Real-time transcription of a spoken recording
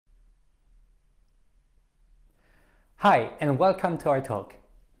Hi, and welcome to our talk.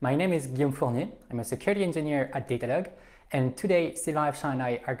 My name is Guillaume Fournier. I'm a security engineer at Datadog, and today Sylvain Afchain and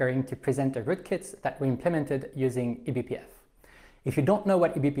I are going to present a rootkit that we implemented using eBPF. If you don't know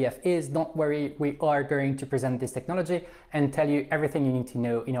what eBPF is, don't worry, we are going to present this technology and tell you everything you need to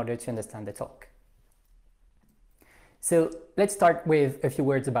know in order to understand the talk. So let's start with a few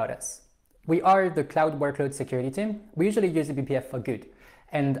words about us. We are the cloud workload security team. We usually use eBPF for good,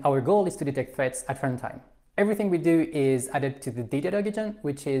 and our goal is to detect threats at runtime. Everything we do is added to the Datadog agent,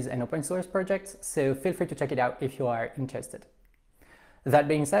 which is an open source project, so feel free to check it out if you are interested. That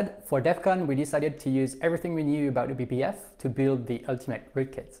being said, for DEF CON, we decided to use everything we knew about eBPF to build the ultimate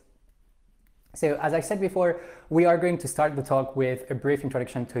rootkit. So as I said before, we are going to start the talk with a brief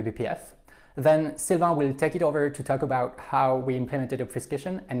introduction to eBPF. Then Sylvain will take it over to talk about how we implemented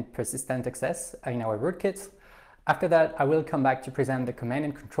obfuscation and persistent access in our rootkit. After that, I will come back to present the command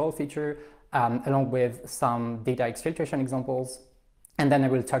and control feature along with some data exfiltration examples. And then I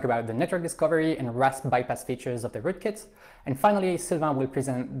will talk about the network discovery and RASP bypass features of the rootkit. And finally, Sylvain will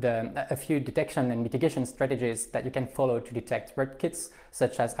present a few detection and mitigation strategies that you can follow to detect rootkits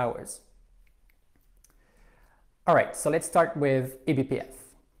such as ours. All right, so let's start with eBPF.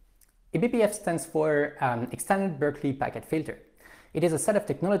 eBPF stands for Extended Berkley Packet Filter. It is a set of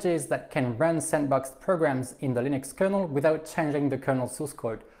technologies that can run sandboxed programs in the Linux kernel without changing the kernel source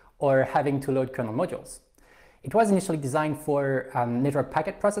code or having to load kernel modules. It was initially designed for network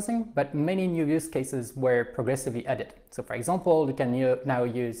packet processing, but many new use cases were progressively added. So for example, you can now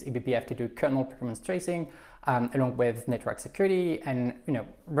use eBPF to do kernel performance tracing along with network security and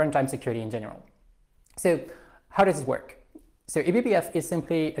runtime security in general. So how does it work? So eBPF is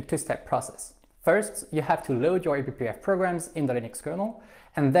simply a two-step process. First, you have to load your eBPF programs in the Linux kernel,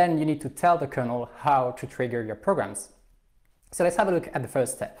 and then you need to tell the kernel how to trigger your programs. So let's have a look at the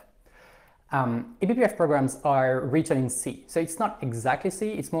first step. eBPF programs are written in C. So it's not exactly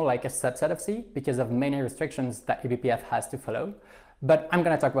C, it's more like a subset of C because of many restrictions that eBPF has to follow. But I'm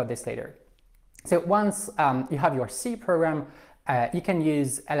going to talk about this later. So once you have your C program, you can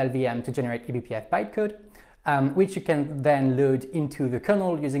use LLVM to generate eBPF bytecode, which you can then load into the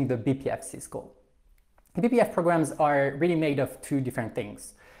kernel using the BPF syscall. eBPF programs are really made of two different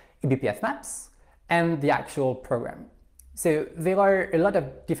things, eBPF maps and the actual program. So there are a lot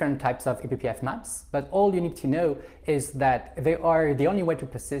of different types of eBPF maps, but all you need to know is that they are the only way to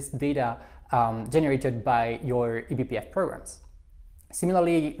persist data generated by your eBPF programs.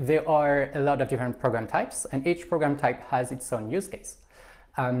 Similarly, there are a lot of different program types, and each program type has its own use case.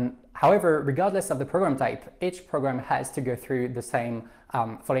 However, regardless of the program type, each program has to go through the same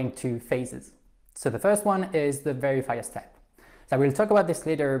following two phases. So the first one is the verifier step. So we'll talk about this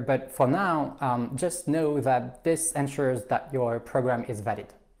later, but for now, just know that this ensures that your program is valid.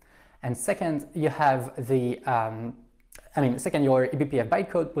 And second, you have the, second, your eBPF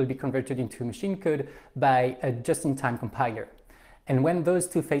bytecode will be converted into machine code by a just-in-time compiler. And when those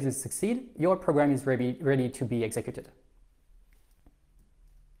two phases succeed, your program is ready to be executed.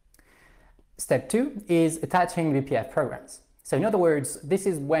 Step 2 is attaching eBPF programs. So in other words, this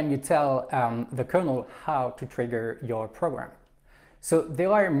is when you tell the kernel how to trigger your program. So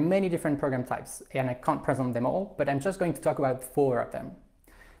there are many different program types, and I can't present them all, but I'm just going to talk about 4 of them.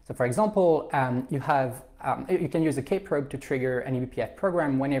 So for example, you can use a kprobe to trigger an eBPF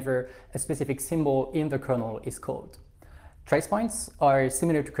program whenever a specific symbol in the kernel is called. Trace points are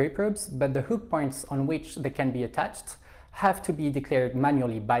similar to kprobes, but the hook points on which they can be attached have to be declared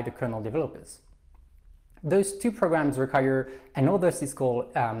manually by the kernel developers. Those two programs require another syscall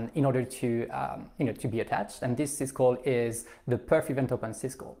in order to be attached, and this syscall is the perf event open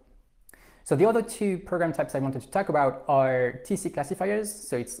syscall. So the other two program types I wanted to talk about are TC classifiers,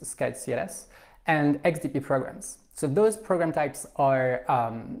 so it's SCAD CLS, and XDP programs. So those program types are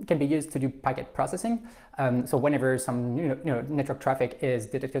can be used to do packet processing. So whenever some network traffic is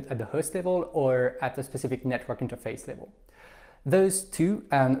detected at the host level or at a specific network interface level. Those two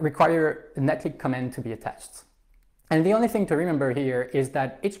require a netlink command to be attached. And the only thing to remember here is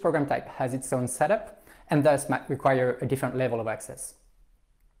that each program type has its own setup and thus might require a different level of access.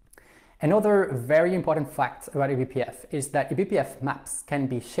 Another very important fact about eBPF is that eBPF maps can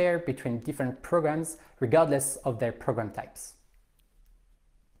be shared between different programs regardless of their program types.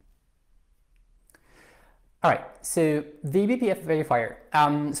 All right, so the eBPF verifier.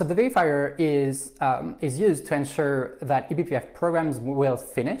 So the verifier is used to ensure that eBPF programs will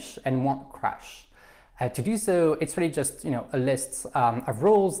finish and won't crash. To do so, it's really just a list of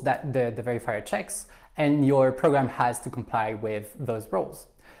rules that the verifier checks, and your program has to comply with those rules.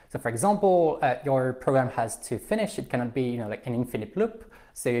 So for example, your program has to finish. It cannot be like an infinite loop.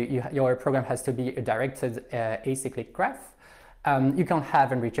 So your program has to be a directed acyclic graph. You can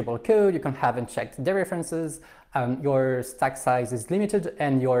have unreachable code, you can have unchecked dereferences, your stack size is limited,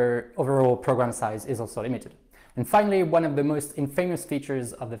 and your overall program size is also limited. And finally, one of the most infamous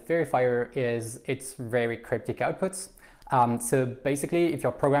features of the verifier is its very cryptic outputs. So basically, if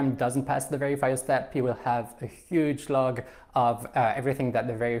your program doesn't pass the verifier step, you will have a huge log of everything that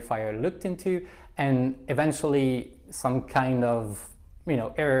the verifier looked into, and eventually some kind of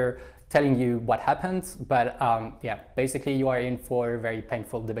error telling you what happened. But yeah, basically you are in for a very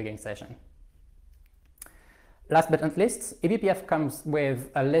painful debugging session. Last but not least, eBPF comes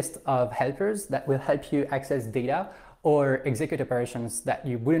with a list of helpers that will help you access data or execute operations that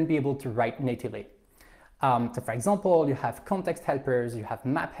you wouldn't be able to write natively. So for example, you have context helpers, you have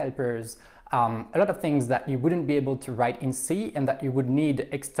map helpers, a lot of things that you wouldn't be able to write in C and that you would need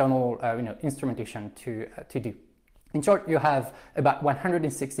external instrumentation to do. In short, you have about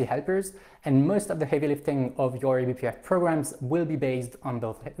 160 helpers, and most of the heavy lifting of your eBPF programs will be based on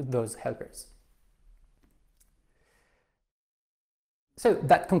those helpers. So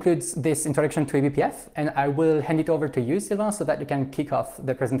that concludes this introduction to eBPF, and I will hand it over to you, Sylvain, so that you can kick off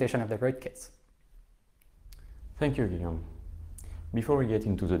the presentation of the rootkits. Thank you, Guillaume. Before we get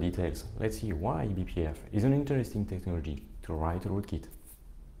into the details, let's see why eBPF is an interesting technology to write a rootkit.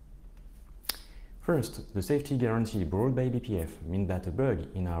 First, the safety guarantee brought by eBPF means that a bug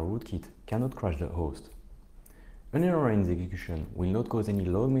in our rootkit cannot crash the host. An error in the execution will not cause any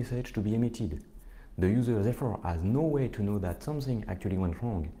log message to be emitted. The user therefore has no way to know that something actually went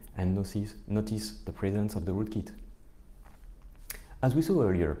wrong and notice the presence of the rootkit. As we saw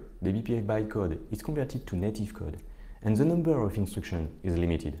earlier, the eBPF bytecode is converted to native code, and the number of instructions is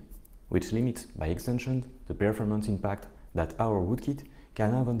limited, which limits, by extension, the performance impact that our rootkit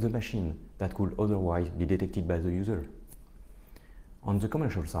can have on the machine that could otherwise be detected by the user. On the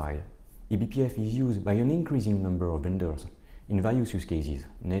commercial side, eBPF is used by an increasing number of vendors in various use cases,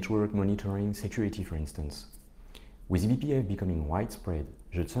 network monitoring, security for instance. With eBPF becoming widespread,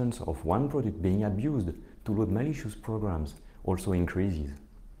 the chance of one product being abused to load malicious programs also increases.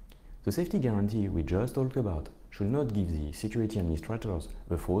 The safety guarantee we just talked about should not give the security administrators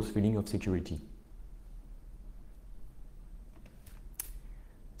a false feeling of security.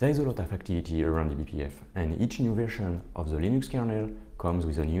 There is a lot of activity around eBPF, and each new version of the Linux kernel comes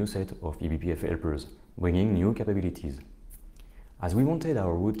with a new set of eBPF helpers, bringing new capabilities. As we wanted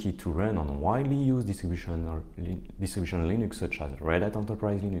our rootkit to run on widely used distribution Linux such as Red Hat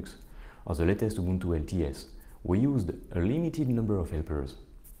Enterprise Linux or the latest Ubuntu LTS, we used a limited number of helpers.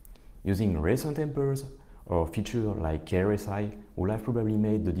 Using recent helpers or features like KRSI would have probably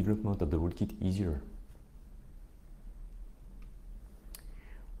made the development of the rootkit easier.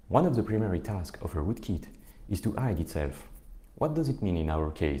 One of the primary tasks of a rootkit is to hide itself. What does it mean in our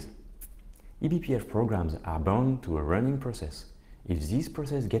case? eBPF programs are bound to a running process. If this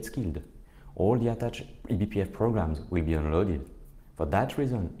process gets killed, all the attached eBPF programs will be unloaded. For that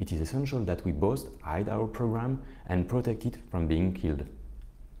reason, it is essential that we both hide our program and protect it from being killed.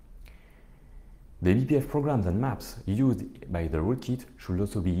 The eBPF programs and maps used by the rootkit should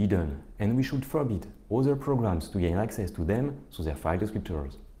also be hidden, and we should forbid other programs to gain access to them through their file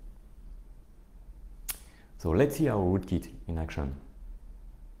descriptors. So let's see our rootkit in action.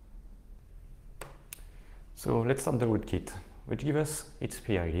 So let's start the rootkit, which gives us its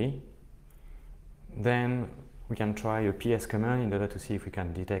PID. Then we can try a PS command in order to see if we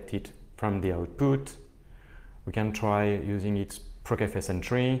can detect it from the output. We can try using its procfs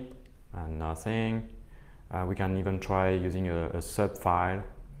entry and nothing. We can even try using a sub file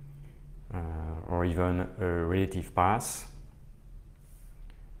or even a relative path.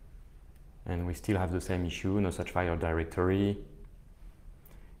 And we still have the same issue, no such file or directory.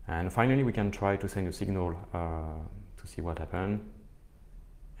 And finally, we can try to send a signal to see what happened.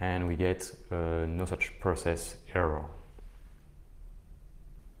 And we get no such process error.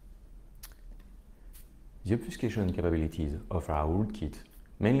 The obfuscation capabilities of our rootkit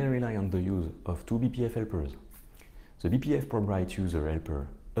mainly rely on the use of two BPF helpers. The BPF ProbWrite user helper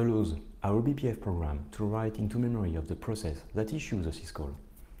allows our BPF program to write into memory of the process that issues a syscall.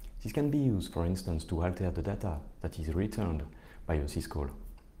 This can be used, for instance, to alter the data that is returned by a syscall.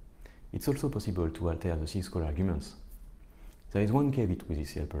 It's also possible to alter the syscall arguments. There is one caveat with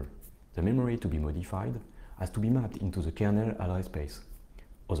this helper. The memory to be modified has to be mapped into the kernel address space.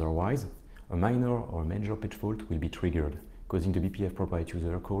 Otherwise, a minor or major page fault will be triggered, causing the BPF ProbWrite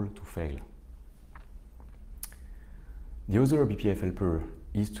user call to fail. The other BPF helper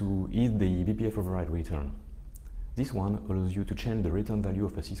is the BPF override return. This one allows you to change the return value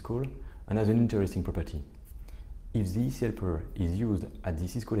of a syscall and has an interesting property. If this helper is used at the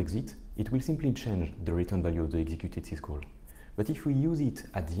syscall exit, it will simply change the return value of the executed syscall. But if we use it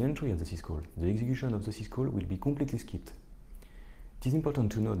at the entry of the syscall, the execution of the syscall will be completely skipped. It is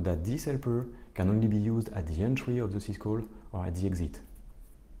important to note that this helper can only be used at the entry of the syscall or at the exit.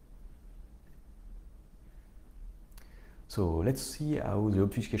 So let's see how the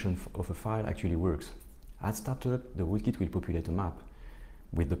obfuscation of a file actually works. At startup, the rootkit will populate a map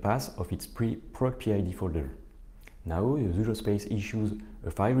with the path of its proc PID folder. Now the user space issues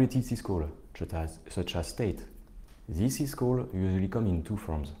a file-related syscall, such as state. This syscall usually comes in two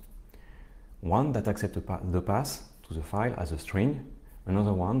forms. One that accepts the path to the file as a string,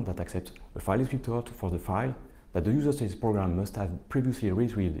 another one that accepts a file descriptor for the file that the user space program must have previously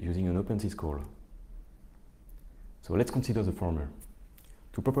retrieved using an open syscall. So let's consider the former.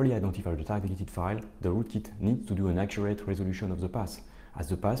 To properly identify the targeted file, the rootkit needs to do an accurate resolution of the path, as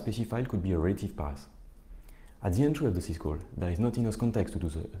the path specified could be a relative path. At the entry of the syscall, there is not enough context to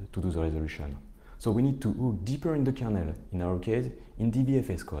do the resolution. So we need to hook deeper in the kernel, in our case, in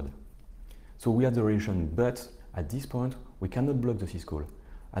eBPF code. So we have the resolution, but at this point, we cannot block the syscall,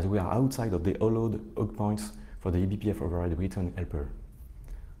 as we are outside of the allowed hook points for the eBPF override return helper.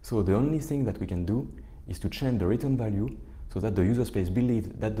 So the only thing that we can do is to change the return value so that the user space believes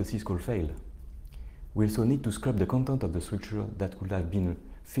that the syscall failed. We also need to scrap the content of the structure that could have been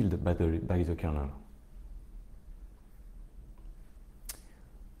filled by the kernel.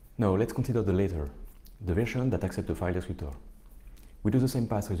 Now let's consider the latter, the version that accepts the file descriptor. We do the same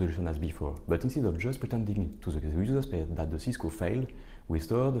path resolution as before, but instead of just pretending to the user space that the syscall failed, we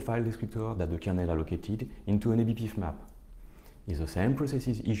store the file descriptor that the kernel allocated into an eBPF map. If the same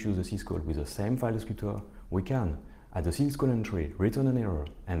processes issue the syscall with the same file descriptor, we can, at the syscall entry, return an error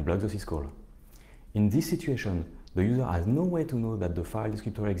and block the syscall. In this situation, the user has no way to know that the file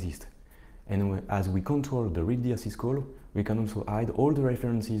descriptor exists, and as we control the readdir syscall, we can also hide all the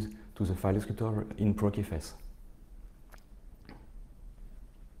references to the file descriptor in procfs.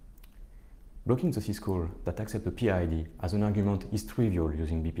 Blocking the syscall that accepts the PID as an argument is trivial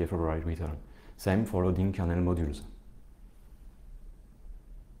using BPF override return. Same for loading kernel modules.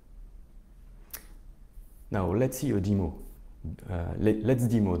 Now let's see a demo. Let's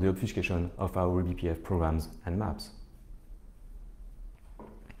demo the obfuscation of our eBPF programs and maps.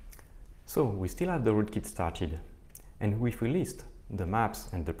 So we still have the rootkit started, and if we list the maps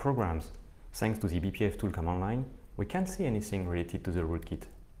and the programs thanks to the eBPF tool command line, we can't see anything related to the rootkit.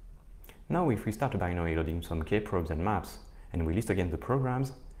 Now if we start a binary loading some kprobes and maps, and we list again the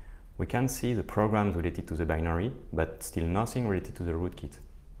programs, we can see the programs related to the binary, but still nothing related to the rootkit.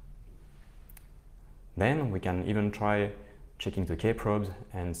 Then we can even try checking the kprobes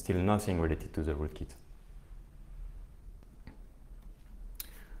and still nothing related to the rootkit.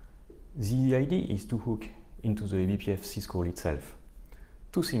 The idea is to hook into the eBPF syscall itself.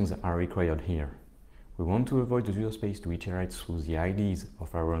 Two things are required here. We want to avoid the user space to iterate through the IDs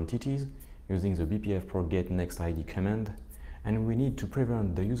of our entities using the bpf prog get next ID command, and we need to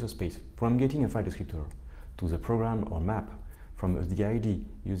prevent the user space from getting a file descriptor to the program or map from the ID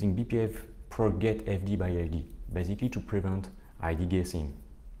using bpf prog get fd by fd, basically to prevent ID guessing.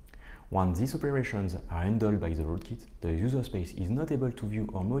 Once these operations are handled by the rootkit, the user space is not able to view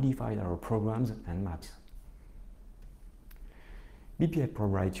or modify our programs and maps. BPF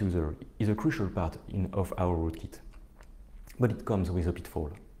prog write user is a crucial part of our rootkit, but it comes with a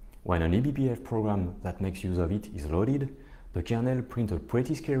pitfall. When an eBPF program that makes use of it is loaded, the kernel prints a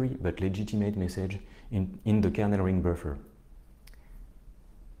pretty scary but legitimate message in the kernel ring buffer.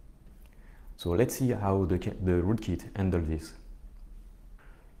 So let's see how the rootkit handles this.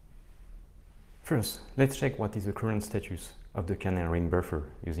 First, let's check what is the current status of the kernel ring buffer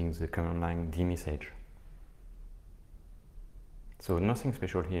using the command line dmessage. So nothing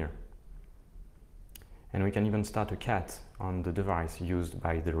special here. And we can even start a cat on the device used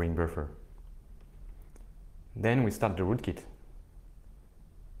by the ring buffer. Then we start the rootkit.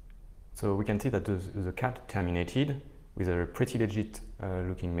 So we can see that the cat terminated with a pretty legit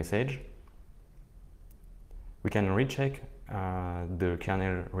looking message. We can recheck the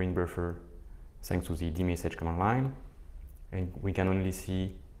kernel ring buffer thanks to the dmessage command line, and we can only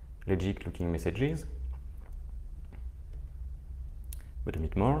see legit looking messages. But a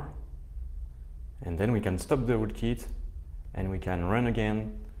bit more, and then we can stop the rootkit and we can run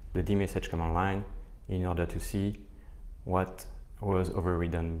again the dmessage command line in order to see what was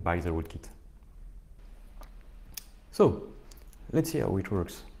overridden by the rootkit. So let's see how it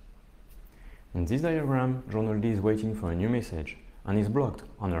works. In this diagram, journal D is waiting for a new message and is blocked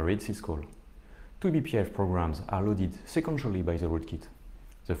on a read syscall. Two eBPF programs are loaded sequentially by the rootkit.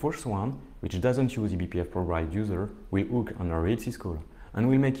 The first one which doesn't use eBPF provide user, will hook on a read syscall and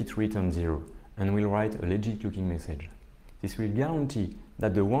will make it return 0 and will write a legit looking message. This will guarantee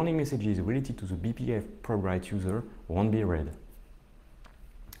that the warning messages related to the BPF probe-write user won't be read.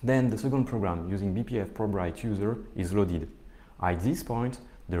 Then the second program using BPF probe-write user is loaded. At this point,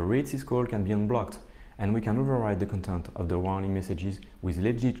 the read syscall can be unblocked and we can override the content of the warning messages with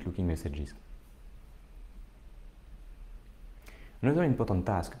legit looking messages. Another important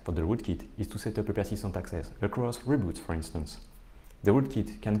task for the rootkit is to set up a persistent access across reboots, for instance. The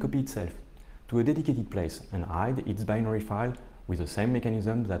rootkit can copy itself to a dedicated place and hide its binary file with the same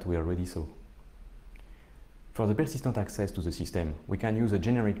mechanism that we already saw. For the persistent access to the system, we can use a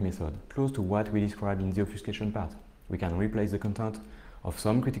generic method close to what we described in the obfuscation part. We can replace the content of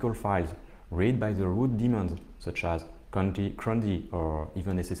some critical files read by the root daemons, such as crondy or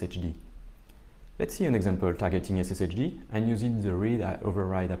even SSHD. Let's see an example targeting SSHD and using the read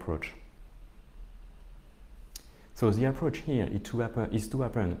override approach. So the approach here is to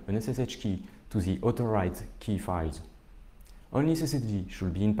append an SSH key to the authorized key files. Only SSHD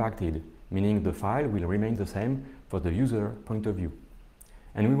should be impacted, meaning the file will remain the same for the user point of view.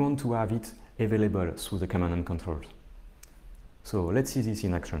 And we want to have it available through the command and controls. So let's see this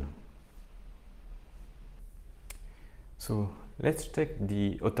in action. So let's check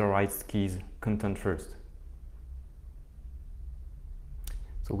the authorized keys content first.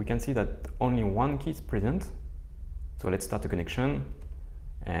 So we can see that only one key is present. So let's start a connection,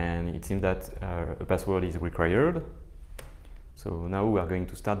 and it seems that a password is required. So now we are going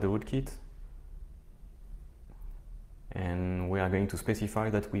to start the rootkit, and we are going to specify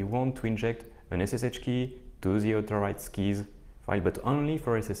that we want to inject an SSH key to the authorized keys file, but only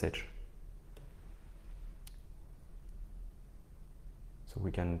for SSH. So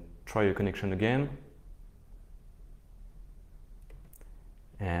we can try a connection again,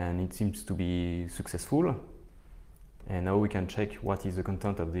 and it seems to be successful. And now we can check what is the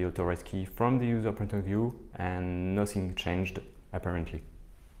content of the authorized key from the user point of view, and nothing changed apparently.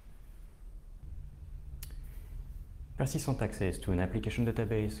 Persistent access to an application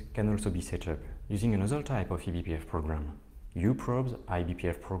database can also be set up using another type of eBPF program. uprobes are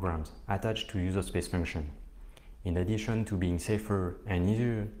eBPF programs attached to user space function. In addition to being safer and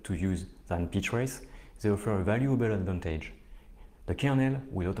easier to use than ptrace, they offer a valuable advantage. The kernel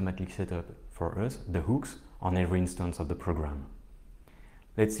will automatically set up for us the hooks on every instance of the program.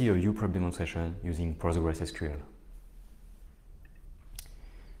 Let's see a uprobe demonstration using PostgreSQL.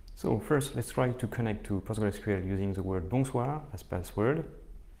 So first, let's try to connect to PostgreSQL using the word bonsoir as password.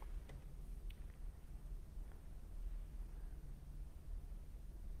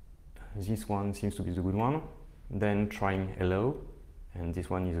 This one seems to be the good one. Then trying hello, and this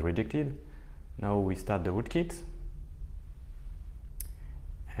one is rejected. Now we start the rootkit,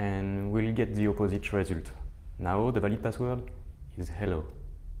 and we'll get the opposite result. Now the valid password is hello.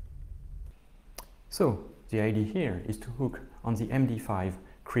 So the idea here is to hook on the MD5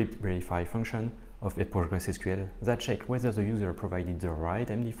 crypt verify function of a PostgreSQL that checks whether the user provided the right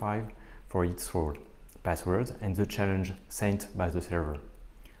MD5 for its role, passwords, and the challenge sent by the server.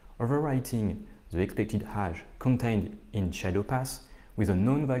 Overwriting the expected hash contained in shadow pass with a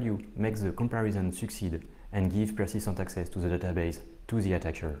known value makes the comparison succeed and give persistent access to the database to the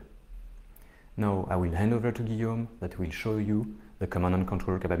attacker. Now I will hand over to Guillaume that will show you the command and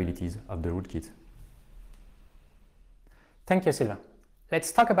control capabilities of the rootkit. Thank you, Sylvain.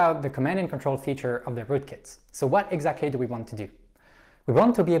 Let's talk about the command and control feature of the rootkit. So what exactly do we want to do? We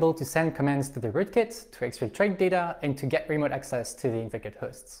want to be able to send commands to the rootkit, to exfiltrate data, and to get remote access to the infected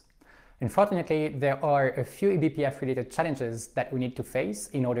hosts. Unfortunately, there are a few eBPF-related challenges that we need to face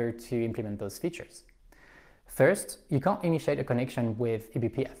in order to implement those features. First, you can't initiate a connection with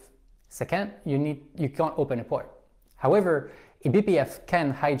eBPF. Second, you can't open a port. However, eBPF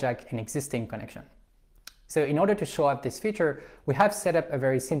can hijack an existing connection. So in order to show up this feature, we have set up a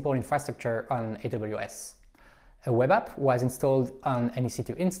very simple infrastructure on AWS. A web app was installed on an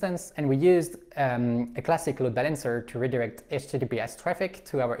EC2 instance, and we used a classic load balancer to redirect HTTPS traffic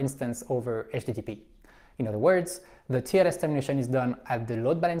to our instance over HTTP. In other words, the TLS termination is done at the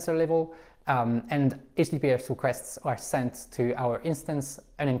load balancer level, and HTTPS requests are sent to our instance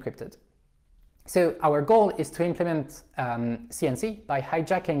unencrypted. So our goal is to implement CNC by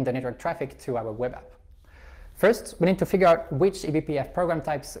hijacking the network traffic to our web app. First, we need to figure out which eBPF program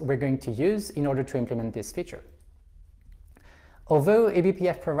types we're going to use in order to implement this feature. Although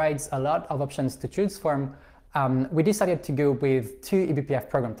eBPF provides a lot of options to choose from, we decided to go with two eBPF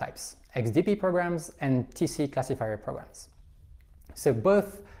program types, XDP programs and TC classifier programs. So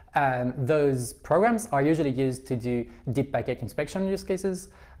both those programs are usually used to do deep packet inspection use cases,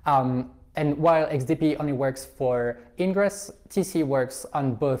 And while XDP only works for ingress, TC works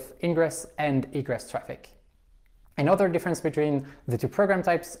on both ingress and egress traffic. Another difference between the two program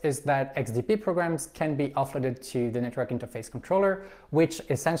types is that XDP programs can be offloaded to the network interface controller, which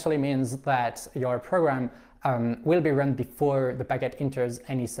essentially means that your program will be run before the packet enters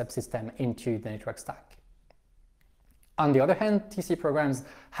any subsystem into the network stack. On the other hand, TC programs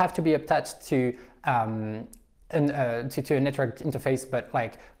have to be attached to a network interface, but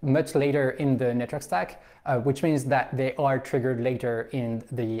like much later in the network stack, which means that they are triggered later in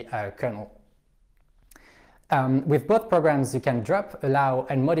the kernel. With both programs, you can drop, allow,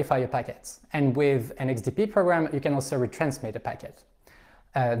 and modify a packet. And with an XDP program, you can also retransmit a packet.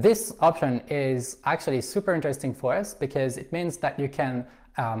 This option is actually super interesting for us because it means that you can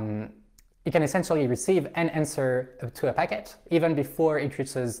essentially receive an answer to a packet even before it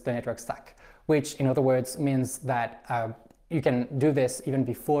reaches the network stack, which in other words means that you can do this even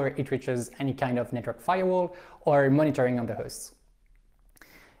before it reaches any kind of network firewall or monitoring on the hosts.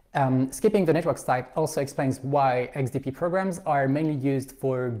 Skipping the network stack also explains why XDP programs are mainly used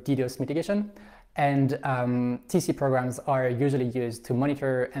for DDoS mitigation, and TC programs are usually used to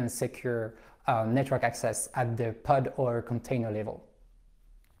monitor and secure network access at the pod or container level.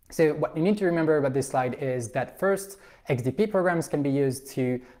 So what you need to remember about this slide is that first, XDP programs can be used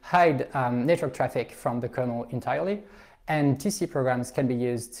to hide network traffic from the kernel entirely, and TC programs can be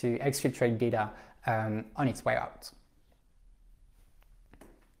used to exfiltrate data on its way out.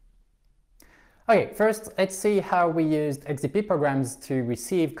 Okay, first let's see how we used XDP programs to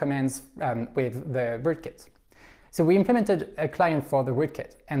receive commands with the rootkit. So we implemented a client for the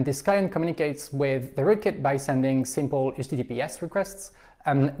rootkit, and this client communicates with the rootkit by sending simple HTTPS requests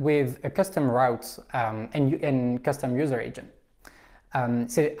with a custom route and custom user agent.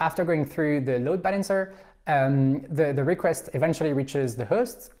 So after going through the load balancer, the request eventually reaches the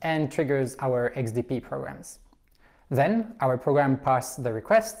host and triggers our XDP programs. Then our program passes the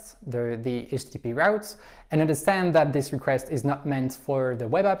requests, the HTTP routes, and understand that this request is not meant for the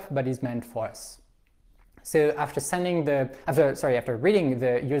web app, but is meant for us. So after reading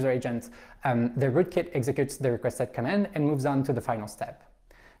the user agent, the rootkit executes the requested command and moves on to the final step.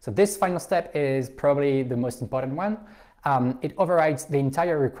 So this final step is probably the most important one. It overrides the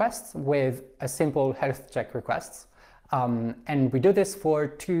entire request with a simple health check request. And we do this for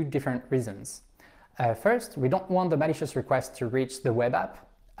two different reasons. First, we don't want the malicious request to reach the web app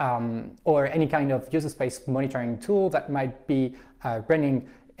or any kind of user space monitoring tool that might be running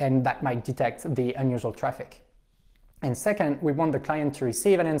and that might detect the unusual traffic. And second, we want the client to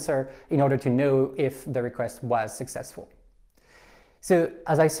receive an answer in order to know if the request was successful. So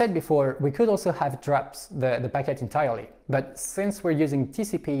as I said before, we could also have dropped the packet entirely, but since we're using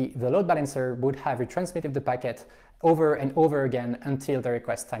TCP, the load balancer would have retransmitted the packet over and over again until the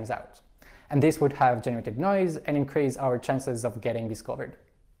request times out. And this would have generated noise and increased our chances of getting discovered.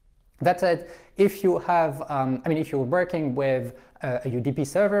 That said, if you have, if you're working with a UDP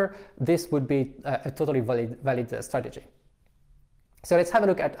server, this would be a totally valid strategy. So let's have a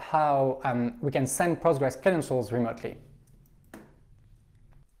look at how we can send Postgres credentials remotely.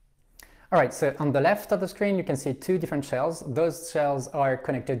 All right, so on the left of the screen, you can see two different shells. Those shells are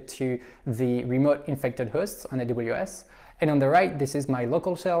connected to the remote infected hosts on AWS. And on the right, this is my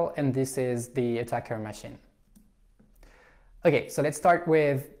local shell, and this is the attacker machine. Okay, so let's start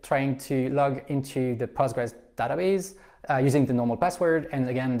with trying to log into the Postgres database using the normal password. And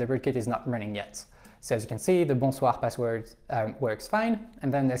again, the rootkit is not running yet. So as you can see, the bonsoir password works fine.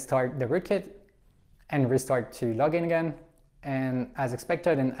 And then let's start the rootkit and restart to log in again. And as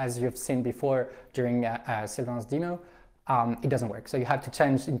expected, and as you've seen before during Sylvain's demo, it doesn't work. So you have to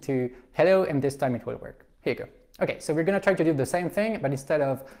change into hello, and this time it will work. Here you go. Okay, so we're going to try to do the same thing, but instead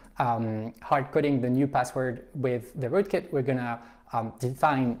of hard coding the new password with the rootkit, we're going to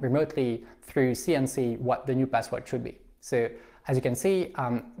define remotely through CNC what the new password should be. So as you can see,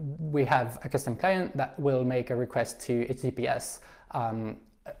 we have a custom client that will make a request to HTTPS, an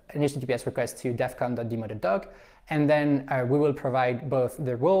HTTPS request to defcon.demo.dog, and then we will provide both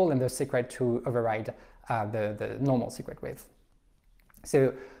the role and the secret to override the normal secret with.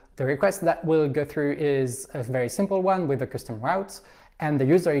 So the request that will go through is a very simple one with a custom route, and the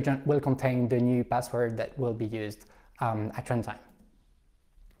user agent will contain the new password that will be used at runtime.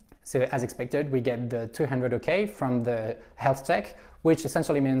 So as expected, we get the 200 OK from the health check, which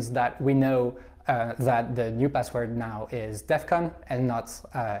essentially means that we know that the new password now is defcon and not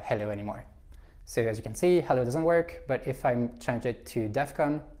hello anymore. So as you can see, hello doesn't work, but if I change it to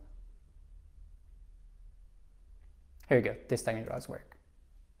defcon, here we go, this time it does work.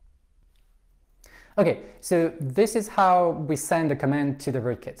 Okay, so this is how we send a command to the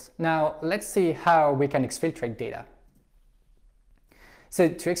rootkit. Now let's see how we can exfiltrate data. So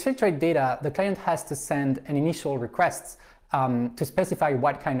to exfiltrate data, the client has to send an initial request to specify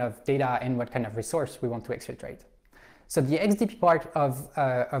what kind of data and what kind of resource we want to exfiltrate. So the XDP part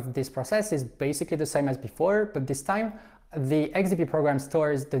of this process is basically the same as before, but this time the XDP program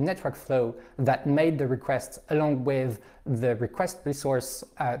stores the network flow that made the request along with the requested resource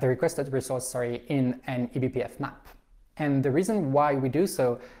in an eBPF map. And the reason why we do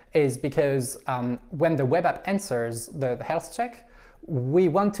so is because when the web app answers the health check, we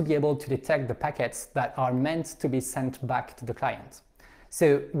want to be able to detect the packets that are meant to be sent back to the client.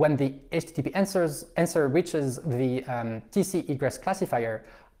 So when the HTTP answer reaches the TC egress classifier,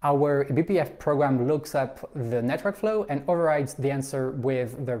 our eBPF program looks up the network flow and overrides the answer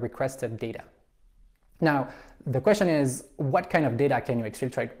with the requested data. Now, the question is, what kind of data can you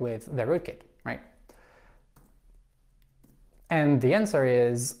exfiltrate with the rootkit, right? And the answer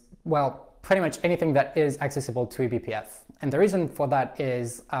is, well, pretty much anything that is accessible to eBPF. And the reason for that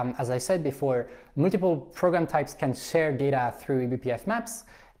is, as I said before, multiple program types can share data through eBPF maps,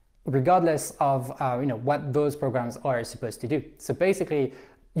 regardless of what those programs are supposed to do. So basically,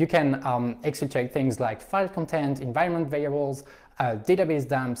 you can exfiltrate things like file content, environment variables, database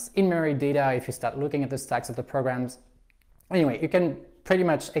dumps, in-memory data if you start looking at the stacks of the programs. Anyway, you can pretty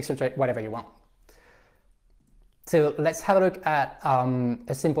much exfiltrate whatever you want. So let's have a look at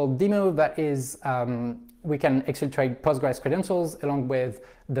a simple demo that is we can exfiltrate Postgres credentials along with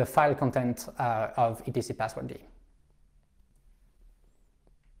the file content of etc password-d.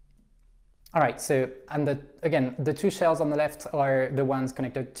 All right, so again, the two shells on the left are the ones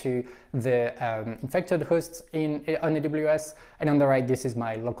connected to the infected hosts on AWS, and on the right, this is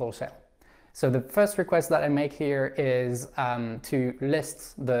my local shell. So the first request that I make here is to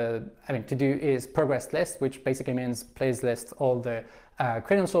list is progress list, which basically means please list all the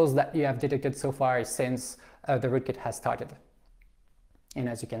credentials that you have detected so far since the rootkit has started. And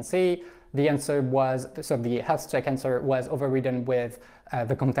as you can see, the answer was, so the health check answer was overridden with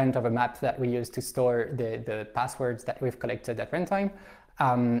the content of a map that we use to store the passwords that we've collected at runtime.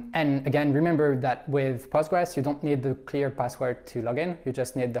 And again, remember that with Postgres, you don't need the clear password to log in. You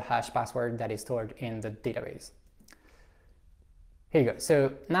just need the hash password that is stored in the database. Here you go.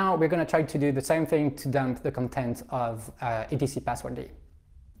 So now we're going to try to do the same thing to dump the content of etc password-d.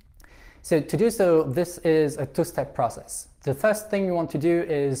 So to do so, this is a two-step process. The first thing we want to do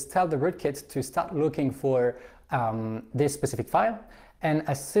is tell the rootkit to start looking for this specific file. And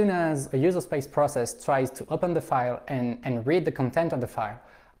as soon as a user space process tries to open the file and read the content of the file,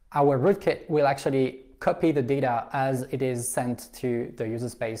 our rootkit will actually copy the data as it is sent to the user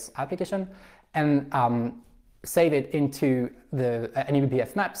space application and save it into an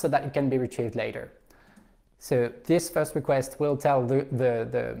eBPF map so that it can be retrieved later. So this first request will tell the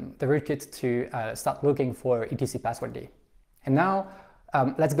rootkit to start looking for etc password-d. And now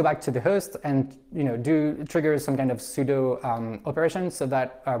let's go back to the host and trigger some kind of sudo operation so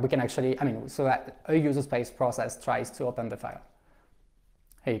that we can actually, so that a user space process tries to open the file.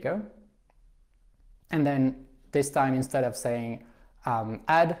 Here you go. And then this time, instead of saying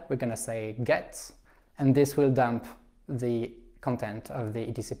add, we're going to say get, and this will dump the content of the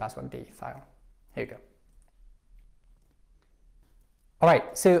etc password-d file. Here you go. All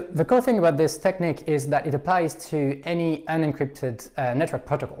right, so the cool thing about this technique is that it applies to any unencrypted network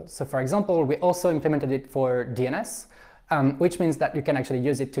protocol. So for example, we also implemented it for DNS, which means that you can actually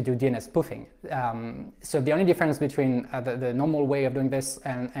use it to do DNS spoofing. So the only difference between the normal way of doing this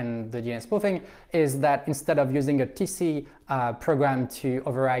and the DNS spoofing is that instead of using a TC program to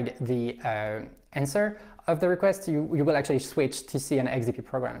override the answer of the request, you will actually switch TC and XDP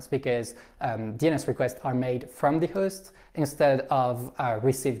programs because DNS requests are made from the host instead of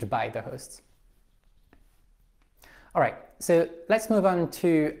received by the host. All right, so let's move on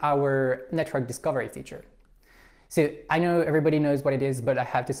to our network discovery feature. So I know everybody knows what it is, but I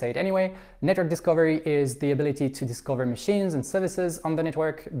have to say it anyway. Network discovery is the ability to discover machines and services on the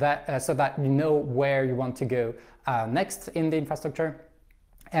network so that you know where you want to go next in the infrastructure.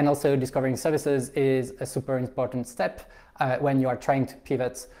 And also discovering services is a super important step when you are trying to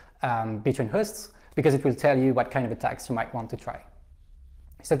pivot between hosts, because it will tell you what kind of attacks you might want to try.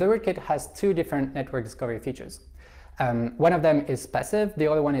 So the rootkit has two different network discovery features. One of them is passive, the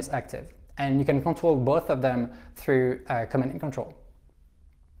other one is active. And you can control both of them through command and control.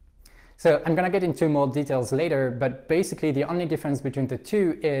 So I'm going to get into more details later, but basically the only difference between the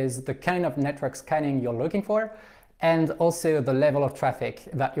two is the kind of network scanning you're looking for, and also the level of traffic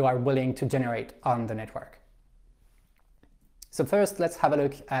that you are willing to generate on the network. So first, let's have a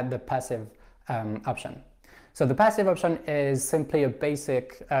look at the passive option. So the passive option is simply a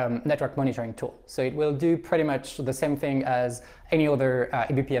basic network monitoring tool. So it will do pretty much the same thing as any other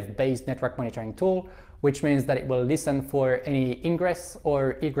eBPF-based network monitoring tool, which means that it will listen for any ingress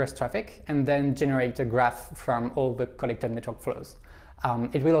or egress traffic and then generate a graph from all the collected network flows.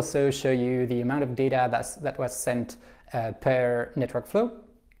 It will also show you the amount of data that was sent per network flow.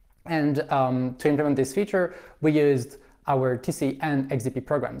 And to implement this feature, we used our TC and XDP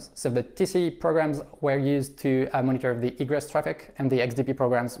programs. So the TC programs were used to monitor the egress traffic, and the XDP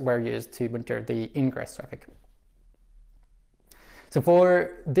programs were used to monitor the ingress traffic. So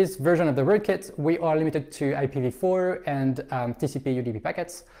for this version of the rootkit, we are limited to IPv4 and TCP UDP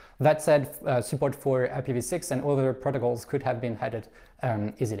packets. That said, support for IPv6 and other protocols could have been added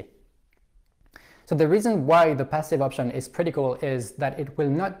easily. So the reason why the passive option is pretty cool is that it will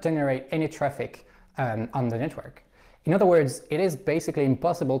not generate any traffic on the network. In other words, it is basically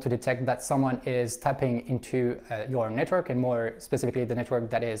impossible to detect that someone is tapping into your network, and more specifically the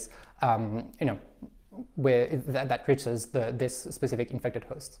network that is, that reaches this specific infected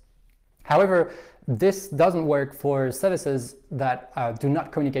host. However, this doesn't work for services that do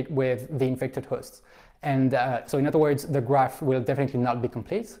not communicate with the infected hosts. And so in other words, the graph will definitely not be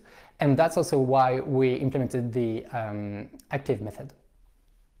complete. And that's also why we implemented the active method.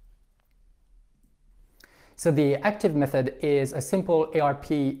 So the active method is a simple ARP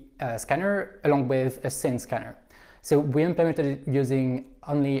scanner along with a SYN scanner. So we implemented it using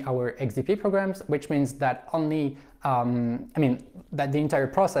only our XDP programs, which means that only, that the entire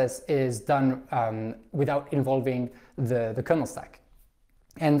process is done without involving the kernel stack.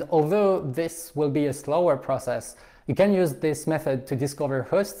 And although this will be a slower process, you can use this method to discover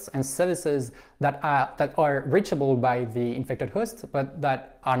hosts and services that are reachable by the infected host, but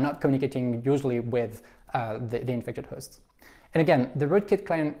that are not communicating usually with the infected hosts. And again, the rootkit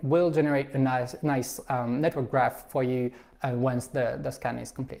client will generate a nice network graph for you once the scan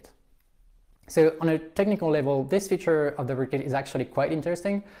is complete. So on a technical level, this feature of the rootkit is actually quite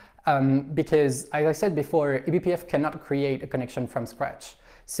interesting because, as I said before, eBPF cannot create a connection from scratch.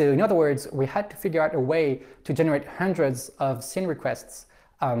 So in other words, we had to figure out a way to generate hundreds of SYN requests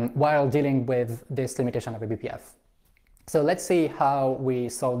while dealing with this limitation of eBPF. So let's see how we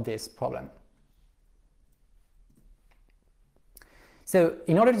solve this problem. So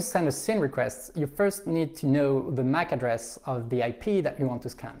in order to send a SYN request, you first need to know the MAC address of the IP that you want to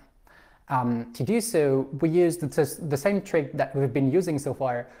scan. To do so, we used the same trick that we've been using so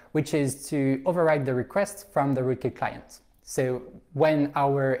far, which is to override the request from the rootkit client. So when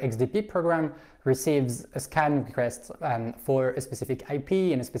our XDP program receives a scan request for a specific IP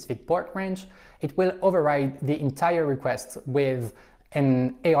and a specific port range, it will override the entire request with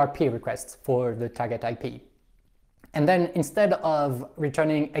an ARP request for the target IP. And then instead of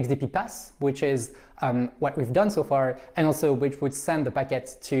returning XDP pass, which is what we've done so far, and also which would send the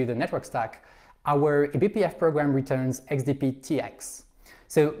packet to the network stack, our eBPF program returns XDP TX.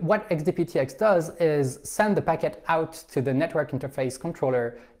 So what XDP TX does is send the packet out to the network interface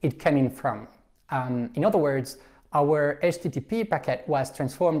controller it came in from. In other words, our HTTP packet was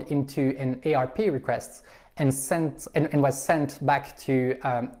transformed into an ARP request and was sent back to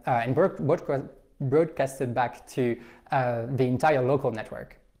and broadcasted back to the entire local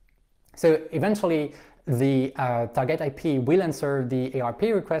network. So eventually the target IP will answer the ARP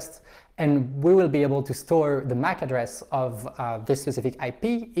request, and we will be able to store the MAC address of this specific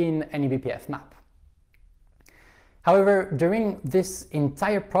IP in an eBPF map. However, during this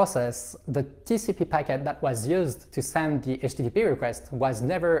entire process, the TCP packet that was used to send the HTTP request was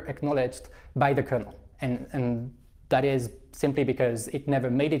never acknowledged by the kernel. And that is simply because it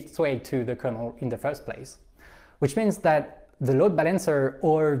never made its way to the kernel in the first place. Which means that the load balancer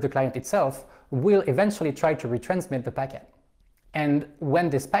or the client itself will eventually try to retransmit the packet. And when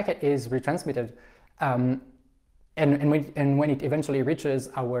this packet is retransmitted, and when it eventually reaches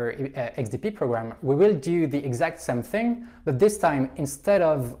our XDP program, we will do the exact same thing, but this time instead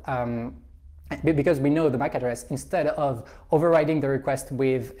of, because we know the MAC address, instead of overriding the request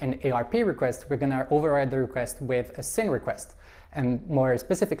with an ARP request, we're going to override the request with a SYN request, and more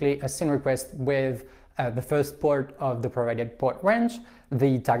specifically a SYN request with the first port of the provided port range,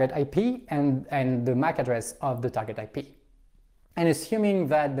 the target IP, and the MAC address of the target IP. And assuming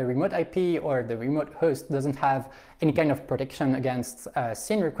that the remote IP or the remote host doesn't have any kind of protection against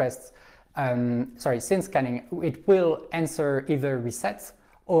SYN requests, SYN scanning, it will answer either reset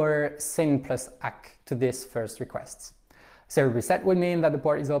or SYN plus ACK to this first request. So reset would mean that the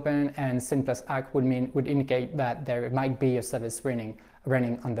port is open, and SYN plus ACK would indicate that there might be a service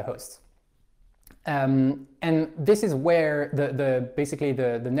running on the host. And this is where basically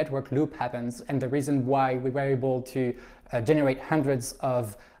the network loop happens, and the reason why we were able to generate hundreds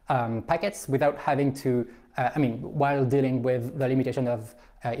of packets without having to, while dealing with the limitation of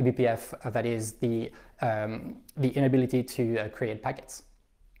eBPF, that is the inability to create packets.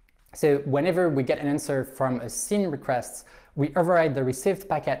 So whenever we get an answer from a SYN request, we override the received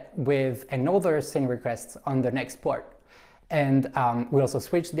packet with another SYN request on the next port. And we also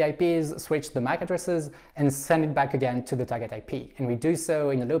switch the IPs, switch the MAC addresses, and send it back again to the target IP. And we do so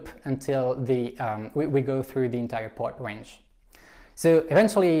in a loop until we go through the entire port range. So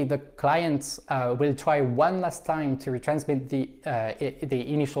eventually the client will try one last time to retransmit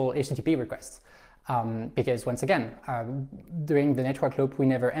the initial HTTP request. Because once again, during the network loop, we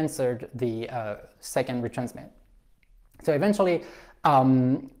never answered the second retransmit. So eventually,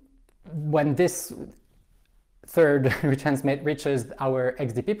 when this third retransmit reaches our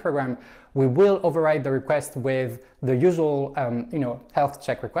XDP program, we will override the request with the usual health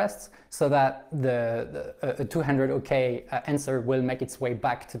check requests, so that the 200 OK answer will make its way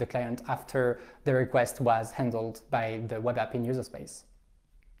back to the client after the request was handled by the web app in user space.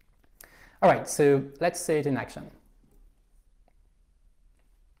 All right, so let's see it in action.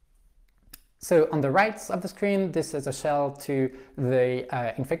 So on the right of the screen, this is a shell to the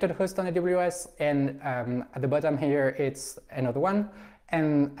infected host on AWS, and at the bottom here, it's another one.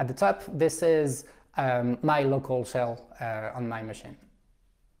 And at the top, this is my local shell on my machine.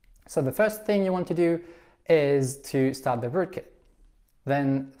 So the first thing you want to do is to start the rootkit.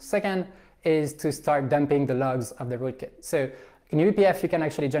 Then second is to start dumping the logs of the rootkit. So in eBPF, you can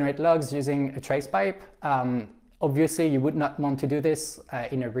actually generate logs using a trace pipe. Obviously, you would not want to do this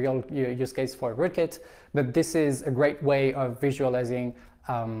in a real use case for a rootkit, but this is a great way of visualizing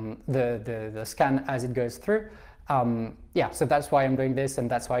the scan as it goes through. So that's why I'm doing this, and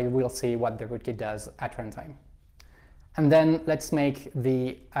that's why we'll see what the rootkit does at runtime. And then let's make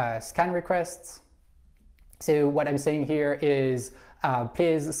the scan requests. So what I'm saying here is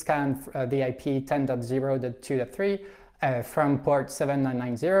please scan the IP 10.0.2.3 from port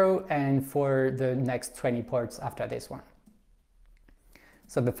 7990 and for the next 20 ports after this one.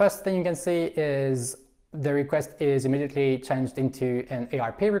 So the first thing you can see is the request is immediately changed into an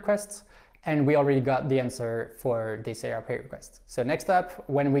ARP request, and we already got the answer for this ARP request. So next up,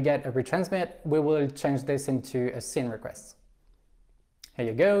 when we get a retransmit, we will change this into a SYN request. Here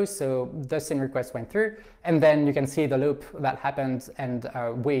you go, so the SYN request went through, and then you can see the loop that happened, and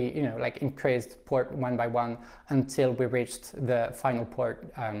we increased port one by one until we reached the final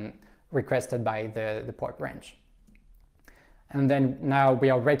port requested by the port range. And then now we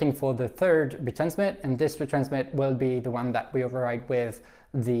are waiting for the third retransmit, and this retransmit will be the one that we override with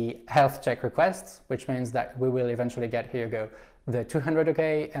the health check requests, which means that we will eventually get, here you go, the 200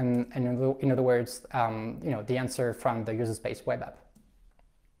 OK, and in other words, the answer from the user space web app.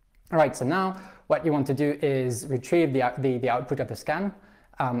 All right, so now what you want to do is retrieve the output of the scan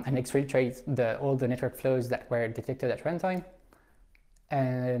and exfiltrate all the network flows that were detected at runtime.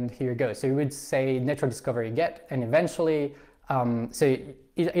 And here you go. So you would say network discovery get, and eventually, so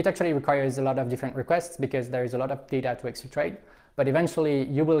it actually requires a lot of different requests because there is a lot of data to exfiltrate. But eventually,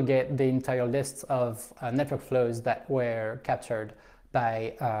 you will get the entire list of network flows that were captured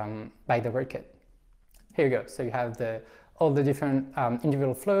by the rootkit. Here you go. So you have all the different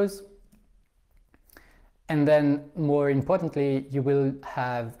individual flows. And then more importantly, you will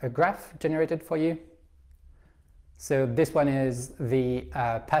have a graph generated for you. So this one is the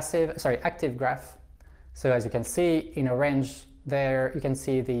active graph. So as you can see in orange there, you can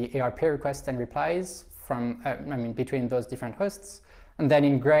see the ARP requests and replies from, between those different hosts. And then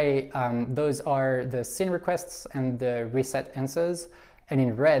in gray, those are the SYN requests and the reset answers. And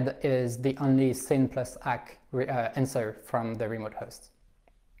in red is the only SYN plus ACK answer from the remote host.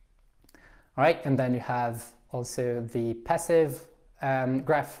 All right, and then you have also the passive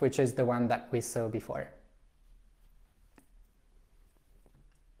graph, which is the one that we saw before.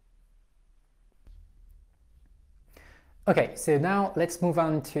 Okay, so now let's move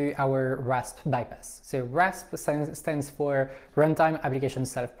on to our RASP bypass. So RASP stands for Runtime Application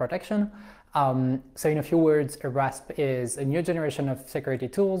Self-Protection. So in a few words, a RASP is a new generation of security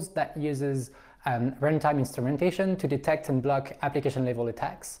tools that uses runtime instrumentation to detect and block application-level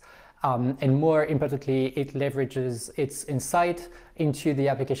attacks. And more importantly, it leverages its insight into the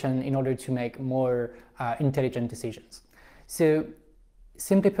application in order to make more intelligent decisions. So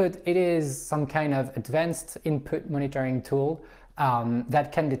simply put, it is some kind of advanced input monitoring tool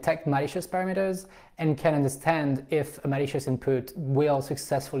that can detect malicious parameters and can understand if a malicious input will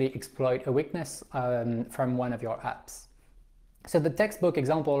successfully exploit a weakness from one of your apps. So the textbook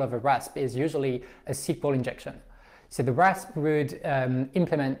example of a RASP is usually a SQL injection. So the RASP would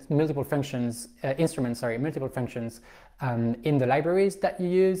implement multiple functions, multiple functions in the libraries that you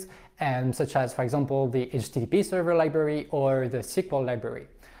use, such as, for example, the HTTP server library or the SQL library.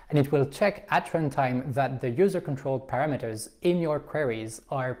 And it will check at runtime that the user-controlled parameters in your queries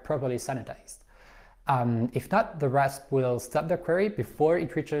are properly sanitized. If not, the RASP will stop the query before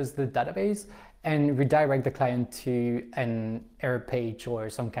it reaches the database and redirect the client to an error page or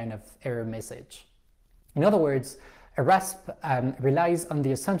some kind of error message. In other words, a RASP relies on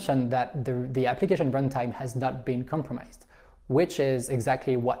the assumption that the application runtime has not been compromised, which is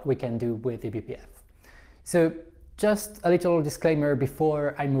exactly what we can do with eBPF. So just a little disclaimer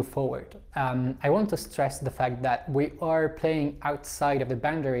before I move forward. I want to stress the fact that we are playing outside of the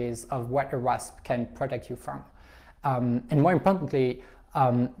boundaries of what a RASP can protect you from. And more importantly,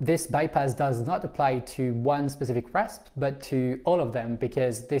 this bypass does not apply to one specific RASP, but to all of them,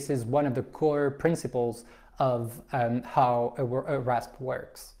 because this is one of the core principles of how a RASP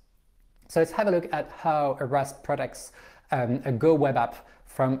works. So let's have a look at how a RASP protects a Go web app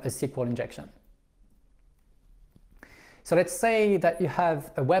from a SQL injection. So let's say that you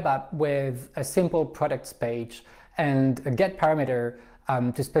have a web app with a simple products page and a get parameter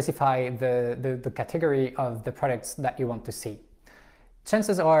to specify the category of the products that you want to see.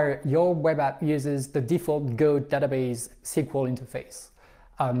 Chances are your web app uses the default Go database SQL interface.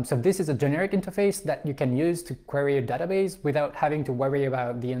 So this is a generic interface that you can use to query a database without having to worry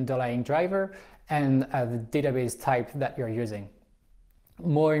about the underlying driver and the database type that you're using.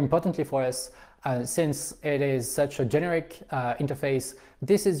 More importantly for us, since it is such a generic interface,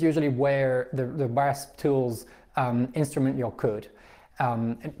 this is usually where the RASP tools instrument your code.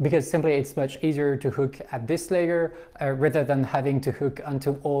 Because simply it's much easier to hook at this layer rather than having to hook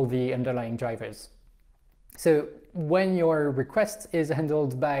onto all the underlying drivers. So when your request is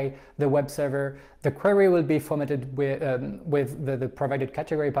handled by the web server, the query will be formatted with the provided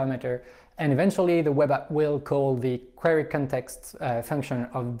category parameter, and eventually the web app will call the query context function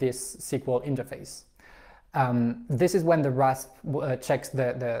of this SQL interface. This is when the RASP checks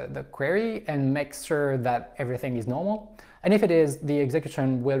the query and makes sure that everything is normal. And if it is, the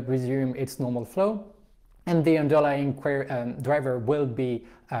execution will resume its normal flow and the underlying query, driver will be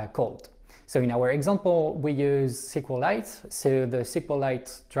called. So in our example, we use SQLite, so the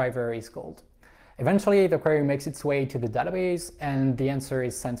SQLite driver is called. Eventually, the query makes its way to the database and the answer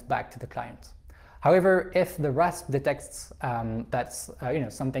is sent back to the client. However, if the RASP detects that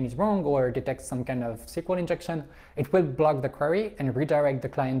something is wrong or detects some kind of SQL injection, it will block the query and redirect the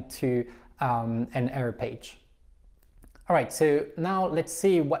client to an error page. All right, so now let's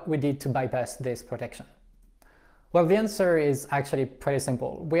see what we did to bypass this protection. Well, the answer is actually pretty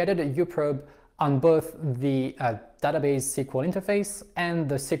simple. We added a uprobe on both the database SQL interface and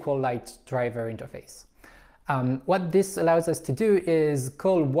the SQLite driver interface. What this allows us to do is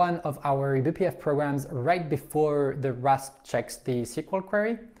call one of our eBPF programs right before the RASP checks the SQL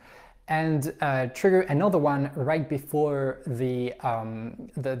query and trigger another one right before the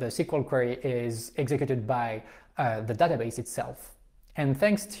SQL query is executed by the database itself. And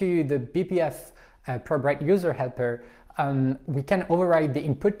thanks to the BPF ProbWrite user helper, we can override the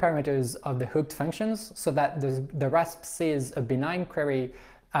input parameters of the hooked functions so that the RASP sees a benign query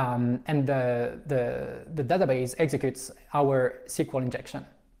and the database executes our SQL injection.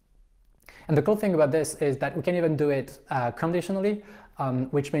 And the cool thing about this is that we can even do it conditionally,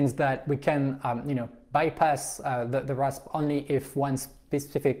 which means that we can bypass the RASP only if one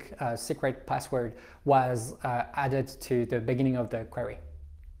specific secret password was added to the beginning of the query.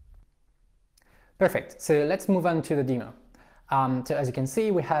 Perfect, so let's move on to the demo. So as you can see,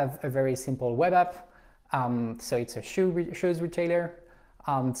 we have a very simple web app. So it's a shoes retailer.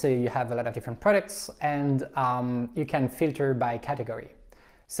 So you have a lot of different products and you can filter by category.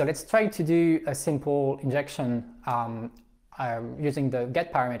 So let's try to do a simple injection using the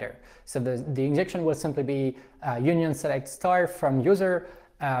get parameter. So the injection will simply be union select star from user.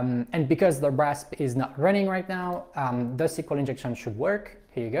 And because the RASP is not running right now, the SQL injection should work.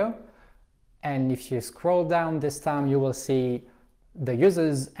 Here you go. And if you scroll down this time, you will see the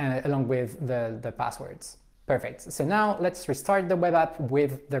users along with the passwords. Perfect. So now let's restart the web app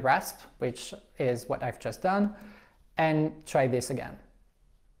with the RASP, which is what I've just done, and try this again.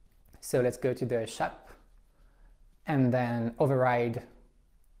 So let's go to the shop and then override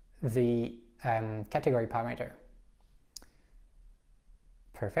the category parameter.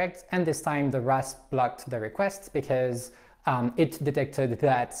 Perfect. And this time the RASP blocked the request because it detected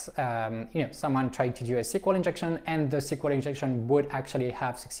that someone tried to do a SQL injection and the SQL injection would actually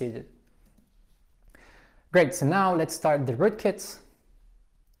have succeeded. Great, so now let's start the rootkit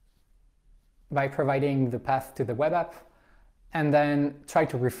by providing the path to the web app and then try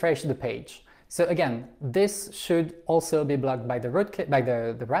to refresh the page. So again, this should also be blocked by the rootkit, by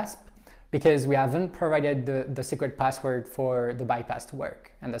the RASP, because we haven't provided the secret password for the bypass to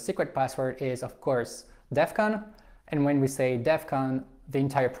work. And the secret password is, of course, defcon. And when we say defcon, the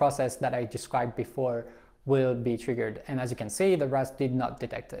entire process that I described before will be triggered. And as you can see, the RASP did not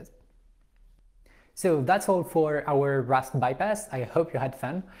detect it. So that's all for our RASP bypass. I hope you had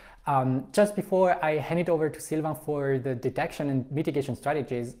fun. Just before I hand it over to Sylvain for the detection and mitigation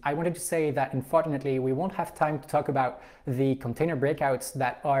strategies, I wanted to say that unfortunately we won't have time to talk about the container breakouts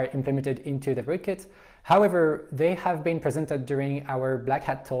that are implemented into the rootkit. However, they have been presented during our Black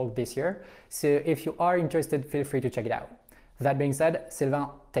Hat talk this year, so if you are interested, feel free to check it out. That being said, Sylvain,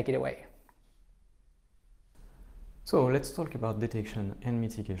 take it away. So let's talk about detection and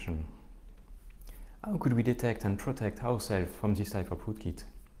mitigation. How could we detect and protect ourselves from this type of rootkit?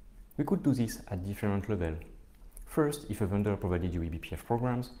 We could do this at different levels. First, if a vendor provided you eBPF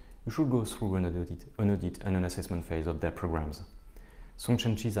programs, you should go through an audit and an assessment phase of their programs. Some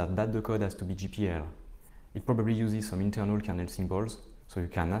chances are that the code has to be GPL. It probably uses some internal kernel symbols, so you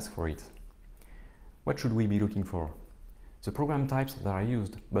can ask for it. What should we be looking for? The program types that are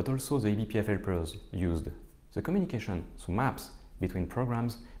used, but also the eBPF helpers used. The communication through maps between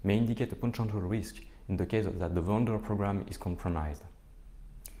programs may indicate a potential risk in the case that the vendor program is compromised.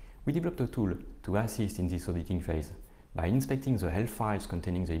 We developed a tool to assist in this auditing phase. By inspecting the health files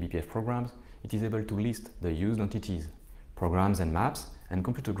containing the eBPF programs, it is able to list the used entities, programs and maps, and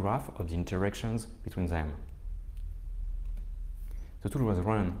compute a graph of the interactions between them. The tool was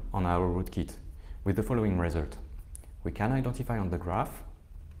run on our rootkit with the following result. We can identify on the graph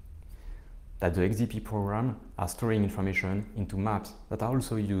that the XDP program are storing information into maps that are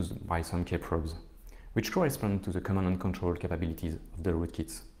also used by some kprobes, which correspond to the command and control capabilities of the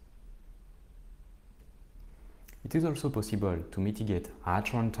rootkits. It is also possible to mitigate at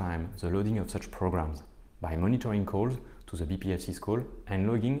runtime the loading of such programs by monitoring calls to the BPF syscall and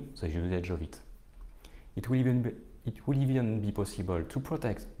logging the usage of it. It will even be possible to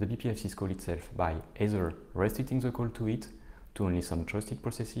protect the BPF syscall itself by either restricting the call to it to only some trusted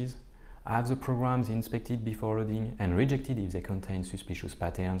processes, have the programs inspected before loading and rejected if they contain suspicious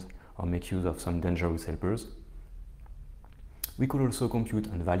patterns or make use of some dangerous helpers. We could also compute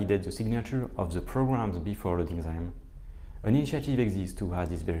and validate the signature of the programs before loading them. An initiative exists to add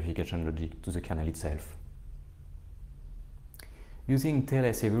this verification logic to the kernel itself. Using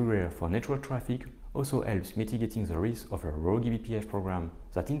TLS everywhere for network traffic also helps mitigating the risk of a rogue eBPF program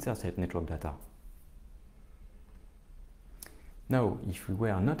that intercepts network data. Now, if we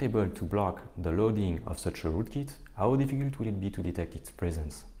were not able to block the loading of such a rootkit, how difficult will it be to detect its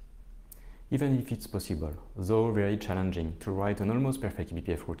presence? Even if it's possible, though very challenging, to write an almost perfect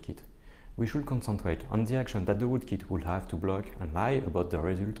eBPF rootkit, we should concentrate on the action that the rootkit will have to block and lie about the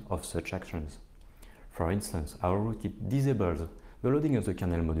result of such actions. For instance, our rootkit disables the loading of the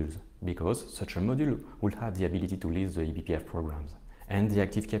kernel modules, because such a module will have the ability to list the eBPF programs and the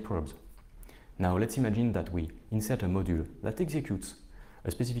active kprobes. Now let's imagine that we insert a module that executes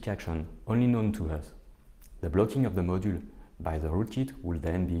a specific action only known to us. The blocking of the module by the rootkit will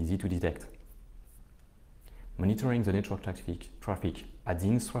then be easy to detect. Monitoring the network traffic at the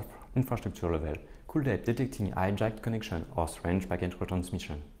infrastructure level could help detecting hijacked connection or strange packet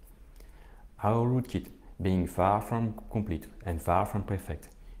retransmission. Our rootkit being far from complete and far from perfect,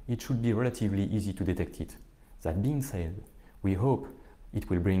 it should be relatively easy to detect it. That being said, we hope it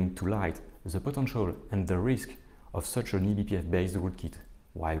will bring to light the potential and the risk of such an eBPF-based rootkit,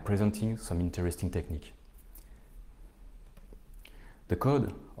 while presenting some interesting technique. The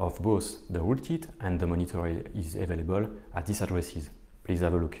code of both the rootkit and the monitor is available at these addresses. Please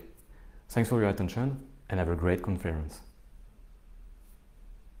have a look. Thanks for your attention and have a great conference.